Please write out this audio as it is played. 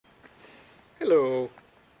Hello.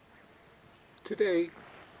 Today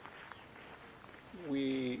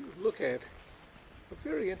we look at a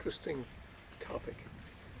very interesting topic,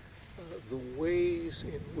 the ways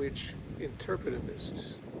in which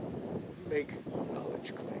interpretivists make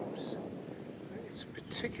knowledge claims. It's a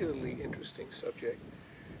particularly interesting subject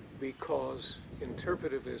because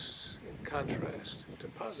interpretivists, in contrast to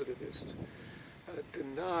positivists,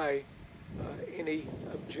 deny any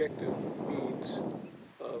objective means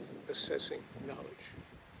of assessing knowledge.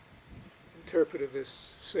 Interpretivists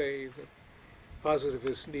say that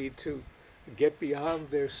positivists need to get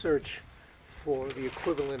beyond their search for the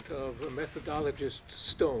equivalent of a methodologist's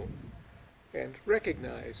stone and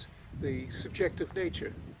recognize the subjective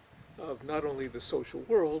nature of not only the social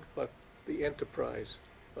world, but the enterprise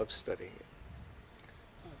of studying it.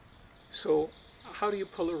 So how do you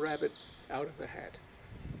pull a rabbit out of a hat?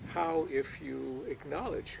 How, if you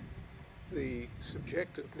acknowledge the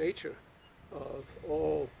subjective nature of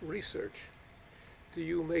all research, do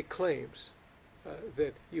you make claims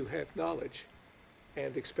that you have knowledge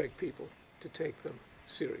and expect people to take them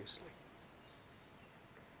seriously?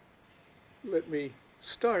 Let me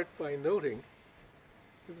start by noting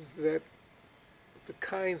that the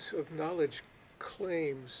kinds of knowledge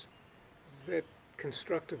claims that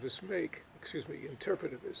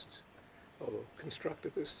interpretivists, although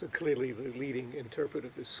constructivists are clearly the leading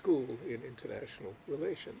interpretivist school in international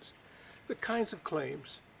relations, the kinds of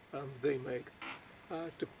claims they make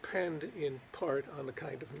depend in part on the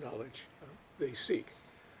kind of knowledge they seek.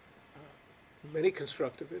 Many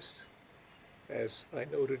constructivists, as I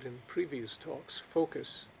noted in previous talks,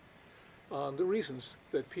 focus on the reasons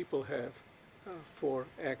that people have for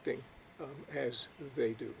acting as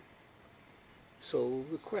they do. So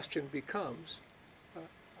the question becomes,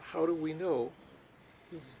 how do we know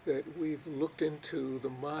that we've looked into the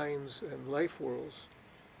minds and life worlds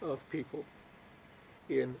of people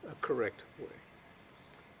in a correct way?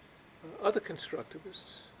 Other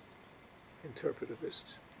constructivists,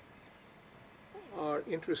 interpretivists, are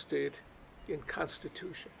interested in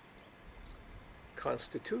constitution.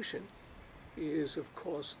 Constitution is, of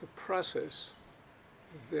course, the process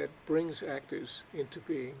that brings actors into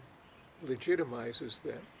being, legitimizes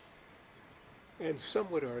them, and some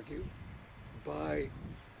would argue, by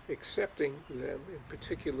accepting them in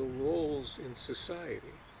particular roles in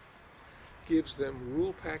society, gives them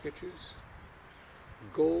rule packages,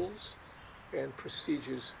 goals, and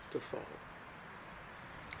procedures to follow.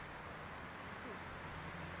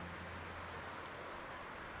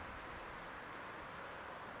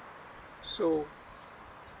 So,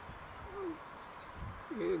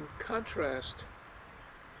 in contrast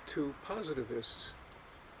to positivists,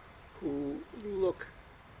 who look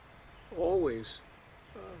always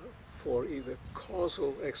for either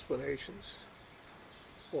causal explanations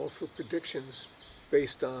or for predictions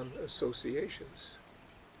based on associations,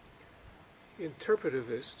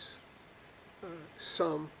 interpretivists,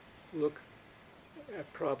 some look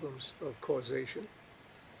at problems of causation,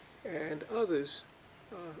 and others,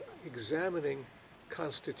 examining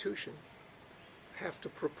constitution, have to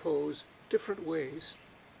propose different ways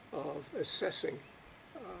of assessing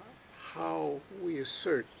how we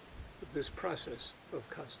assert this process of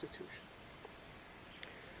constitution.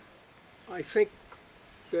 I think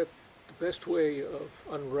that the best way of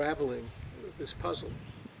unraveling this puzzle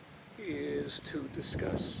is to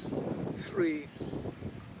discuss three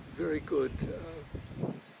very good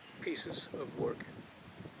pieces of work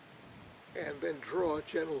and then draw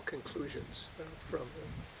general conclusions from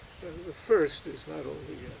them. The first is not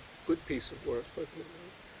only a good piece of work, but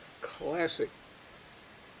a classic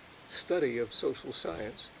study of social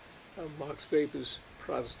science, Max Weber's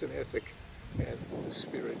Protestant Ethic and the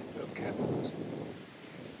Spirit of Capitalism.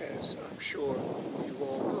 As I'm sure you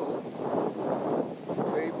all know,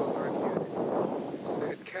 Weber argued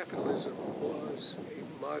that capitalism was a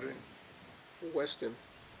modern Western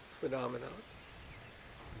phenomenon,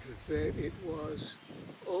 that it was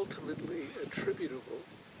ultimately attributable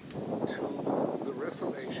to the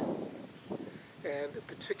Reformation and a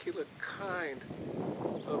particular kind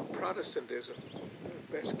of Protestantism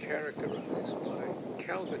best characterized by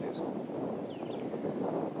Calvinism,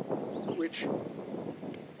 which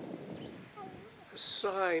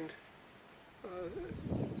assigned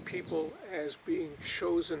people as being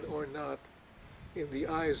chosen or not in the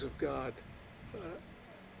eyes of God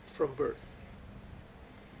from birth.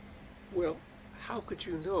 Well, how could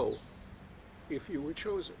you know if you were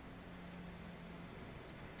chosen?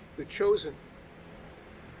 The chosen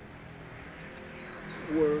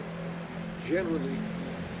were generally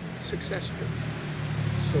successful.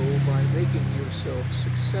 So by making yourself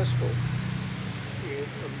successful in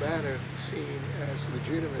a manner seen as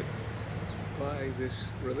legitimate by this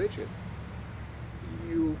religion,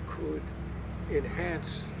 you could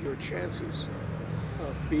enhance your chances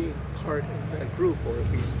of being part of that group, or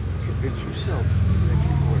at least convince yourself that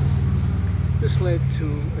you were. This led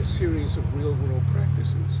to a series of real-world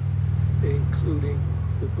practices, including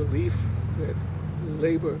the belief that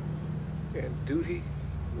labor and duty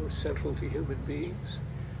were central to human beings,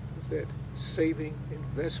 that saving,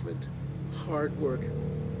 investment, hard work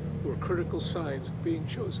were critical signs of being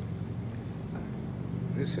chosen.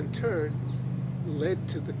 This in turn led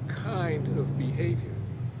to the kind of behavior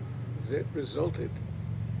that resulted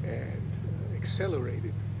and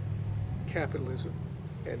accelerated capitalism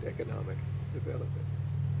and economic development.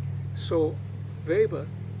 So Weber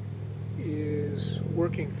is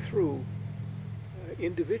working through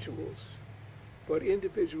individuals, but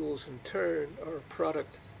individuals in turn are a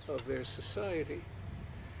product of their society,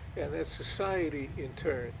 and that society in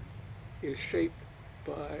turn is shaped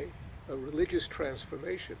by a religious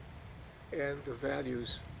transformation and the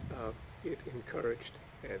values it encouraged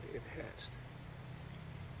and enhanced.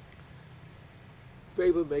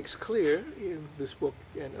 Weber makes clear in this book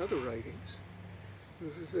and other writings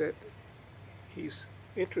that he's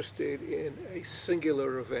interested in a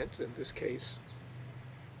singular event, in this case,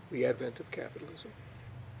 the advent of capitalism,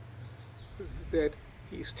 that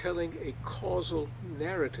he's telling a causal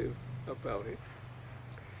narrative about it,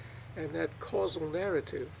 and that causal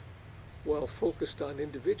narrative, while focused on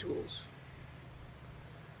individuals,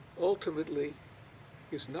 ultimately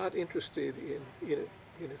is not interested in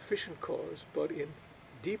efficient cause, but in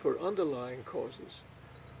deeper underlying causes,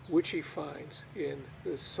 which he finds in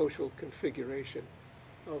the social configuration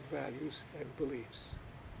of values and beliefs.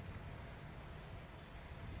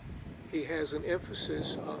 He has an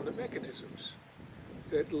emphasis on the mechanisms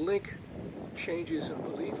that link changes in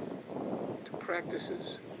belief to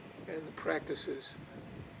practices, and the practices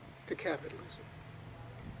to capitalism.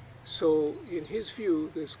 So in his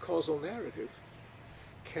view, this causal narrative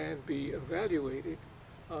can be evaluated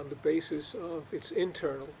on the basis of its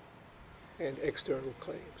internal and external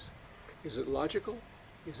claims. Is it logical?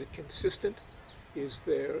 Is it consistent? Is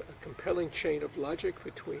there a compelling chain of logic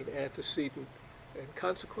between antecedent and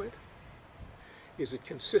consequent? Is it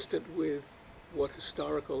consistent with what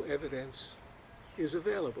historical evidence is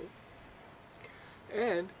available?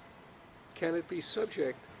 And can it be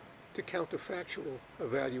subject to counterfactual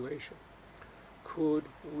evaluation? Could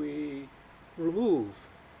we remove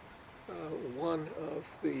one of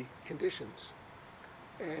the conditions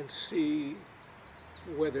and see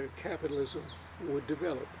whether capitalism would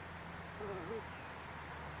develop?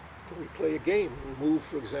 Can we play a game, remove,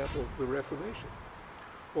 for example, the Reformation?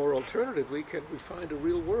 Or alternatively, can we find a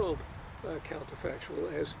real-world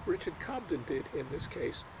counterfactual, as Richard Cobden did in this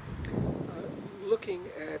case, looking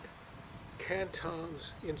at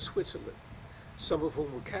cantons in Switzerland, some of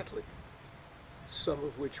whom were Catholic, some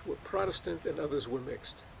of which were Protestant, and others were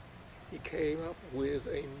mixed. He came up with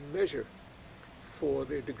a measure for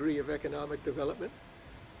their degree of economic development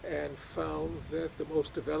and found that the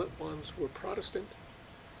most developed ones were Protestant,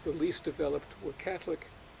 the least developed were Catholic,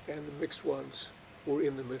 and the mixed ones were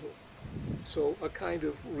in the middle. So a kind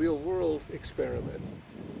of real-world experiment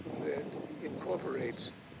that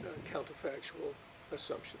incorporates counterfactual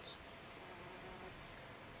assumptions.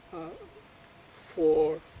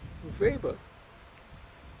 For Weber,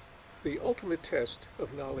 the ultimate test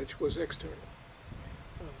of knowledge was external.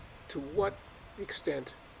 To what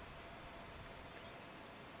extent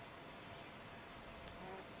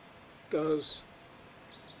does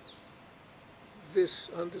this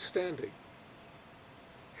understanding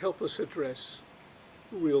help us address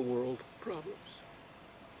real-world problems?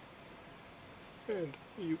 And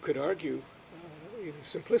you could argue, in a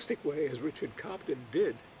simplistic way, as Richard Cobden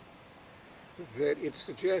did, that it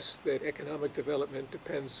suggests that economic development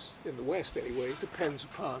depends, in the West anyway, depends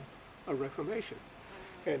upon a reformation.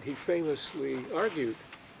 And he famously argued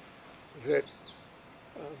that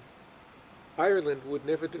Ireland would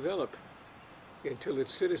never develop until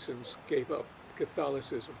its citizens gave up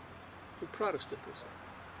Catholicism for Protestantism.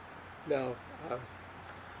 Now,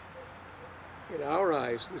 in our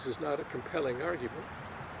eyes, this is not a compelling argument,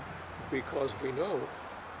 because we know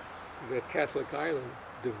that Catholic Ireland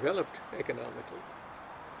developed economically.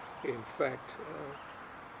 In fact,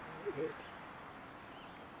 it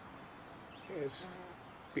has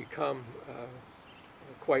become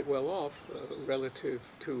quite well off relative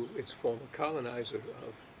to its former colonizer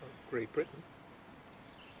of Great Britain.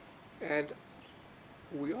 And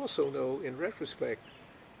we also know, in retrospect,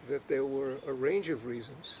 that there were a range of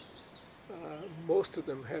reasons most of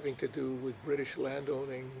them having to do with British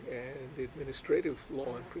landowning and administrative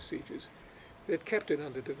law and procedures that kept it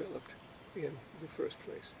underdeveloped in the first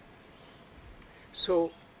place.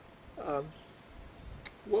 So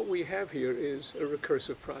what we have here is a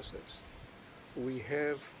recursive process. We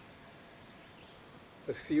have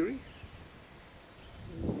a theory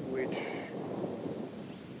which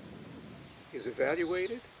is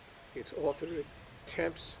evaluated. Its author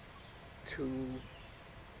attempts to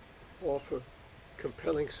offer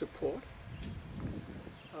compelling support.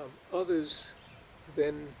 Others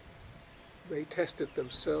then may test it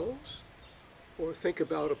themselves or think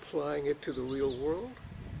about applying it to the real world.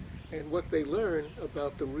 And what they learn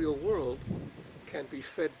about the real world can be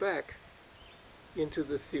fed back into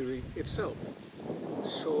the theory itself.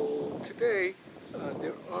 So today,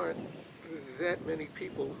 there aren't that many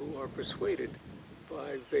people who are persuaded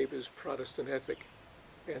by Weber's Protestant ethic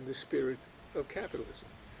and the spirit of capitalism.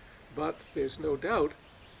 But there's no doubt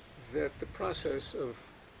that the process of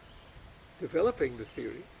developing the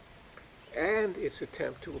theory and its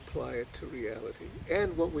attempt to apply it to reality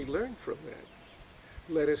and what we learned from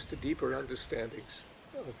that led us to deeper understandings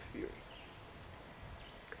of theory.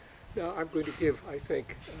 Now I'm going to give, I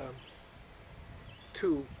think,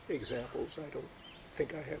 two examples. I don't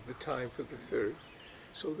think I have the time for the third.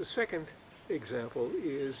 So the second example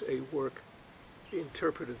is a work,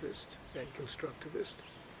 Interpretivist and Constructivist,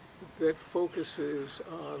 that focuses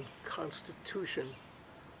on constitution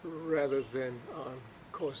rather than on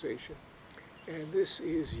causation. And this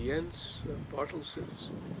is Jens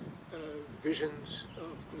Bartelson's Visions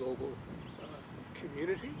of Global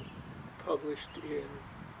Community, published in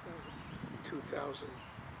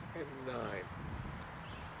 2009.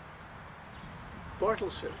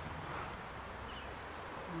 Bartelson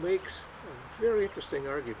makes a very interesting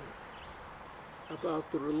argument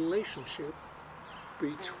about the relationship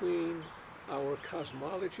between our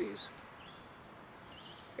cosmologies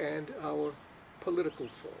and our political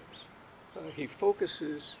forms. He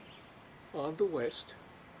focuses on the West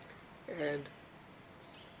and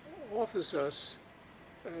offers us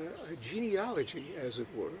a genealogy, as it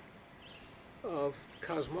were, of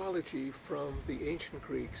cosmology from the ancient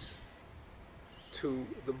Greeks to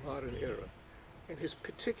the modern era. And his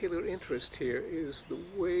particular interest here is the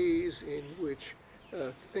ways in which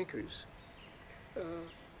thinkers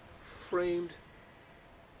framed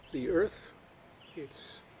the Earth,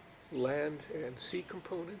 its land and sea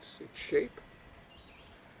components, its shape,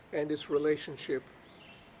 and its relationship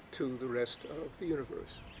to the rest of the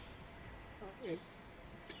universe. It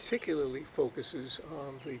particularly focuses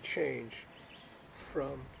on the change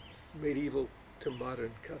from medieval to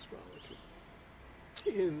modern cosmology.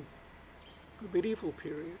 In the medieval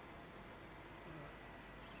period,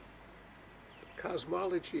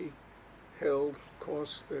 cosmology held, of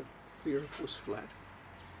course, that the Earth was flat.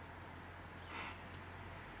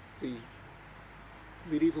 The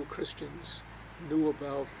medieval Christians knew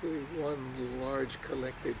about the one large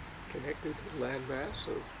connected landmass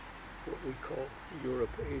of what we call Europe,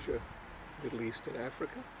 Asia, Middle East, and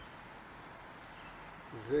Africa.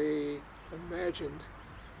 They imagined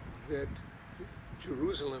that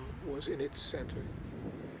Jerusalem was in its center,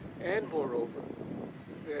 and moreover,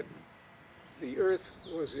 that the Earth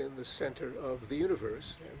was in the center of the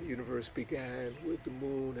universe, and the universe began with the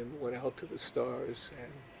moon and went out to the stars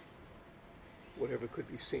and whatever could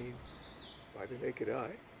be seen by the naked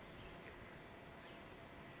eye.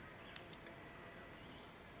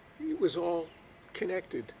 It was all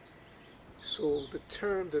connected. So the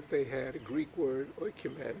term that they had, a Greek word,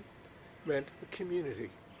 oikomen, meant a community.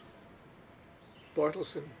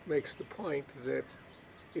 Bartelson makes the point that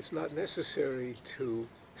it's not necessary to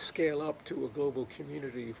scale up to a global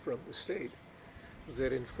community from the state,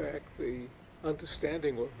 that in fact the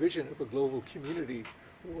understanding or vision of a global community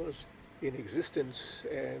was in existence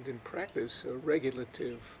and in practice a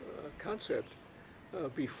regulative concept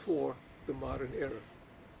before the modern era.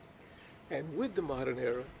 And with the modern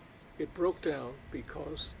era, it broke down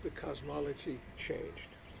because the cosmology changed.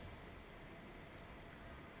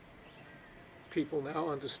 People now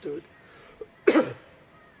understood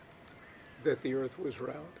that the Earth was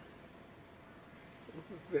round,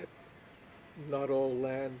 that not all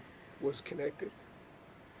land was connected,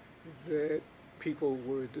 that people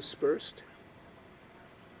were dispersed,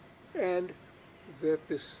 and that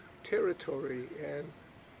this territory and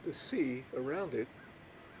the sea around it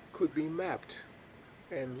could be mapped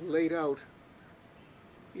and laid out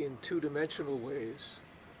in two-dimensional ways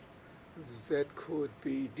that could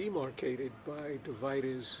be demarcated by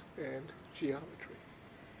dividers and geometry.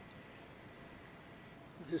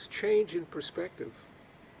 This change in perspective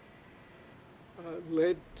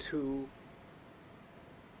led to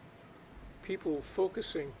people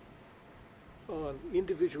focusing on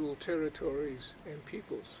individual territories and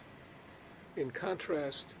peoples, in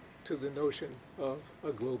contrast to the notion of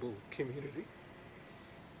a global community.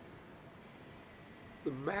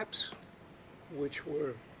 The maps, which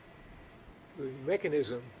were the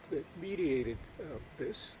mechanism that mediated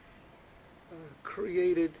this,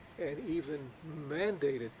 created and even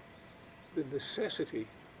mandated the necessity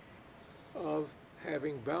of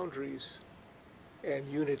having boundaries and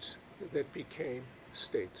units that became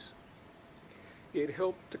states. It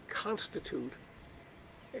helped to constitute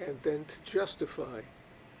and then to justify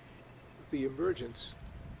the emergence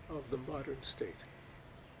of the modern state.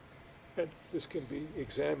 And this can be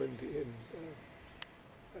examined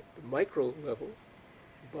at the micro level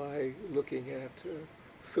by looking at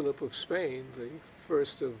Philip of Spain, the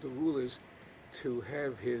first of the rulers to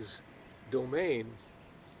have his domain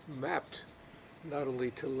mapped, not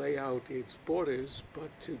only to lay out its borders, but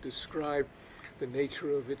to describe the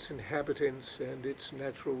nature of its inhabitants and its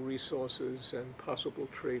natural resources and possible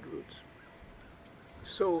trade routes.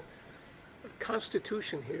 So a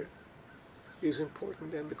constitution here is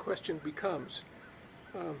important, and the question becomes,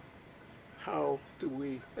 how do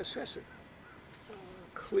we assess it?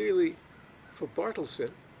 Clearly, for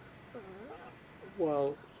Barthelson,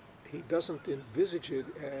 while he doesn't envisage it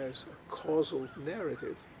as a causal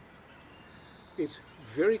narrative, it's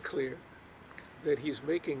very clear that he's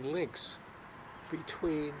making links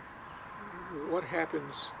between what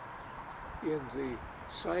happens in the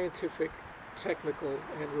scientific, technical,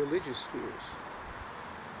 and religious spheres,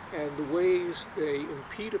 and the ways they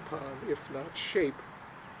impede upon, if not shape,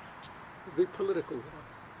 the political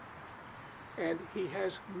one. And he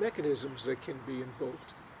has mechanisms that can be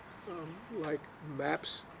invoked, like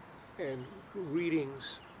maps and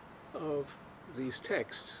readings of these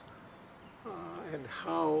texts, and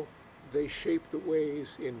how they shape the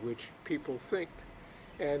ways in which people think,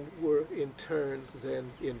 and were in turn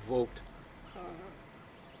then invoked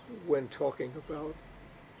when talking about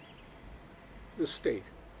the state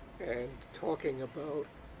and talking about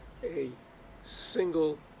a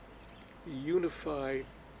single unified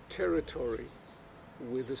territory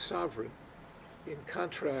with a sovereign, in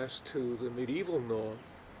contrast to the medieval norm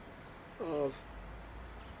of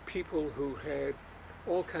people who had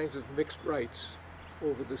all kinds of mixed rights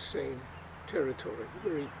over the same territory, a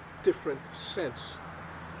very different sense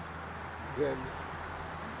than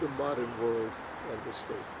the modern world and the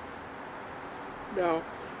state. Now,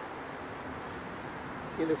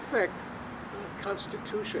 in effect, the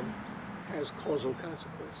Constitution has causal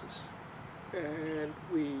consequences, and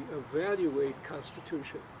we evaluate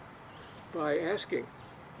Constitution by asking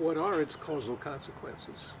what are its causal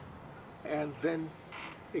consequences, and then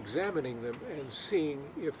examining them and seeing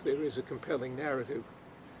if there is a compelling narrative,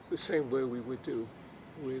 the same way we would do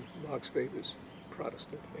with Max Weber's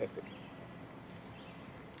Protestant ethic.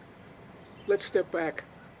 Let's step back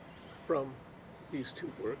from these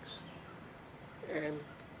two works and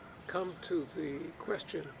come to the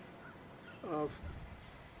question of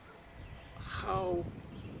how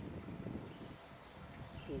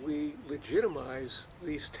we legitimize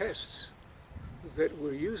these tests that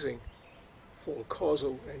we're using for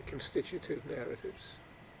causal and constitutive narratives,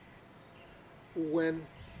 when,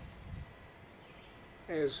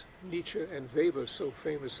 as Nietzsche and Weber so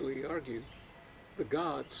famously argued, the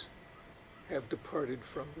gods have departed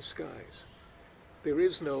from the skies. There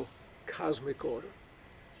is no cosmic order.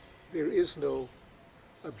 There is no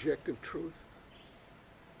objective truth.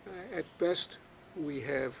 At best, we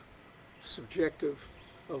have subjective,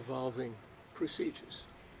 evolving procedures.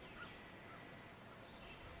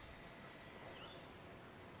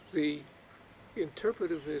 The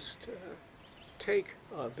interpretivist take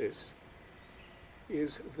on this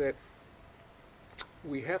is that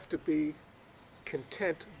we have to be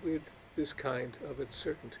content with this kind of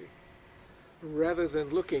uncertainty, rather than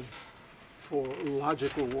looking for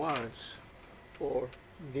logical warrants or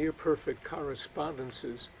near-perfect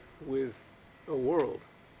correspondences with a world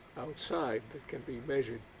outside that can be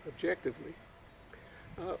measured objectively.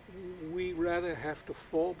 We rather have to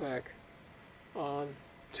fall back on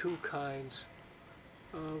two kinds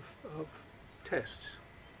of tests.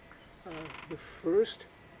 The first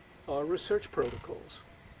are research protocols,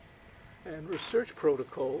 and research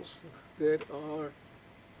protocols that are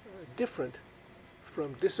different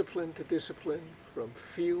from discipline to discipline, from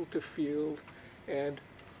field to field, and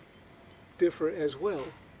differ as well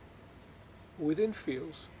within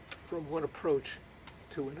fields from one approach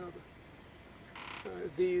to another.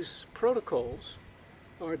 These protocols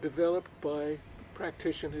are developed by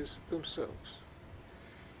practitioners themselves,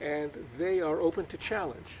 and they are open to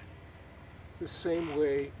challenge the same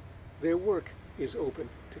way their work is open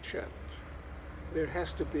to challenge. There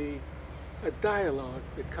has to be a dialogue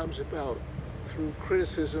that comes about through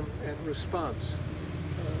criticism and response,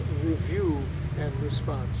 review and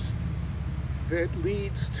response, that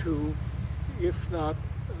leads to, if not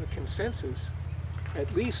consensus,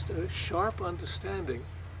 at least a sharp understanding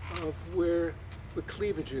of where the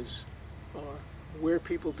cleavages are, where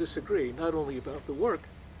people disagree, not only about the work,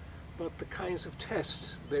 but the kinds of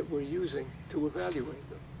tests that we're using to evaluate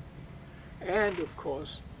them. And, of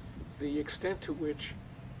course, the extent to which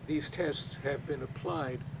these tests have been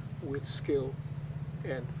applied with skill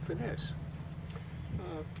and finesse.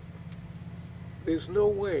 There's no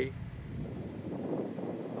way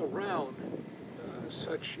around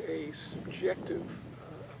such a subjective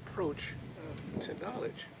approach to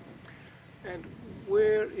knowledge. And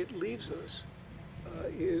where it leaves us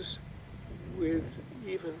is with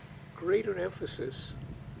even greater emphasis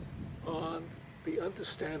on the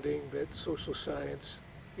understanding that social science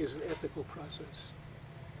is an ethical process.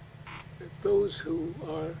 That those who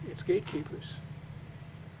are its gatekeepers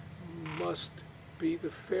must be the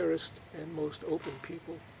fairest and most open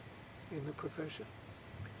people in the profession.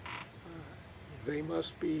 They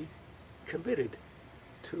must be committed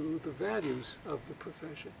to the values of the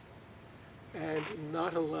profession and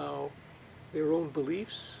not allow their own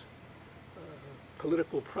beliefs,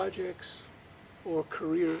 political projects, or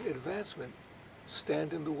career advancement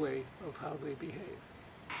stand in the way of how they behave.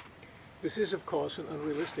 This is, of course, an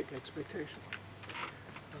unrealistic expectation.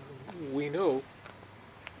 We know,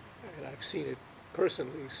 and I've seen it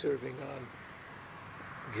personally serving on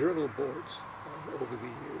journal boards over the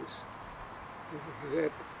years,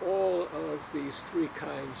 that all of these three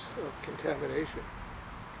kinds of contamination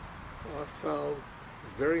are found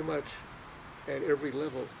very much at every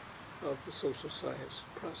level of the social science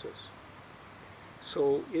process.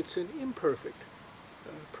 So it's an imperfect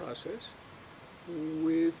process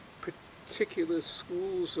with particular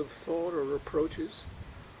schools of thought or approaches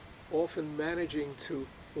often managing to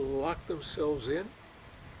lock themselves in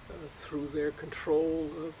through their control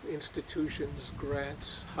of institutions,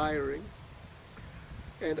 grants, hiring,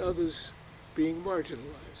 and others being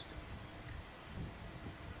marginalized.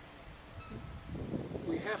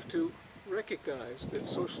 We have to recognize that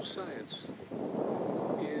social science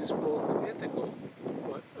is both an ethical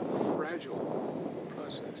but a fragile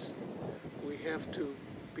process. We have to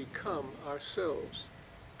become ourselves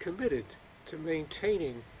committed to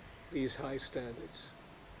maintaining these high standards,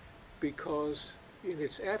 because in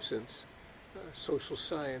its absence, social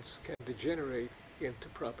science can degenerate into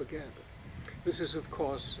propaganda. This is, of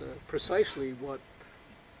course, precisely what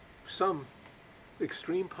some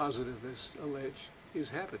extreme positivists allege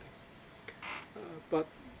is happening. But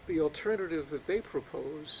the alternative that they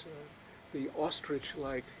propose, the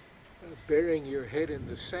ostrich-like burying your head in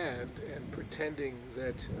the sand and pretending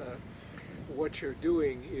that what you're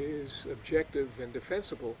doing is objective and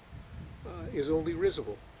defensible, is only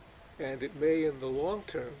risible. And it may, in the long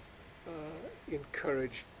term,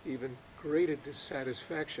 encourage even greater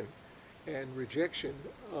dissatisfaction and rejection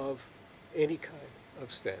of any kind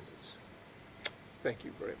of standards. Thank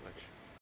you very much.